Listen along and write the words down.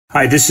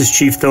Hi, this is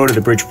Chief Thode of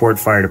the Bridgeport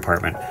Fire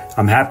Department.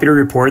 I'm happy to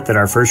report that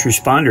our first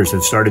responders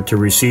have started to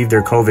receive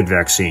their COVID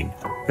vaccine.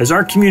 As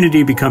our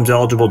community becomes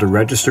eligible to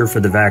register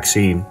for the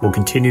vaccine, we'll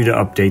continue to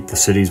update the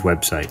city's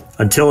website.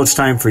 Until it's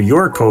time for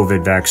your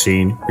COVID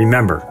vaccine,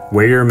 remember,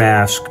 wear your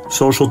mask,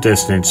 social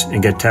distance,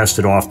 and get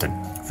tested often.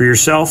 For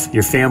yourself,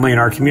 your family, and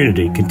our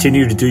community,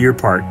 continue to do your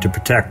part to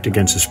protect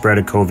against the spread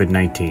of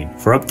COVID-19.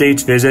 For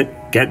updates, visit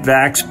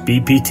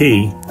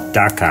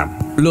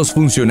getvaxbpt.com. Los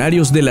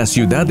funcionarios de la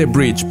ciudad de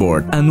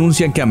Bridgeport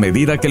anuncian que a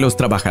medida que los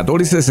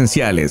trabajadores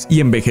esenciales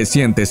y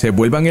envejecientes se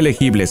vuelvan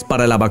elegibles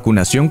para la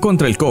vacunación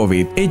contra el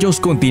COVID, ellos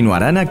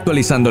continuarán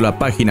actualizando la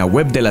página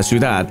web de la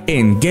ciudad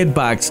en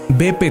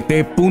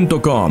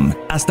getvaxbpt.com.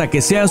 Hasta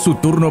que sea su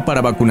turno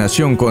para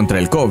vacunación contra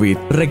el COVID,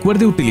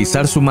 recuerde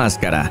utilizar su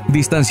máscara,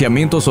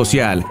 distanciamiento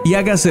social y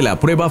hágase la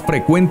prueba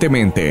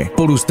frecuentemente.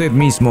 Por usted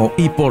mismo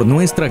y por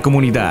nuestra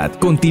comunidad,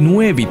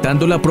 continúe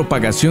evitando la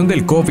propagación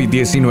del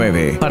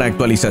COVID-19. Para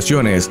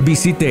actualizaciones,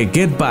 visite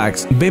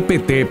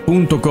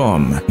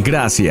getvaxbpt.com.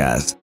 Gracias.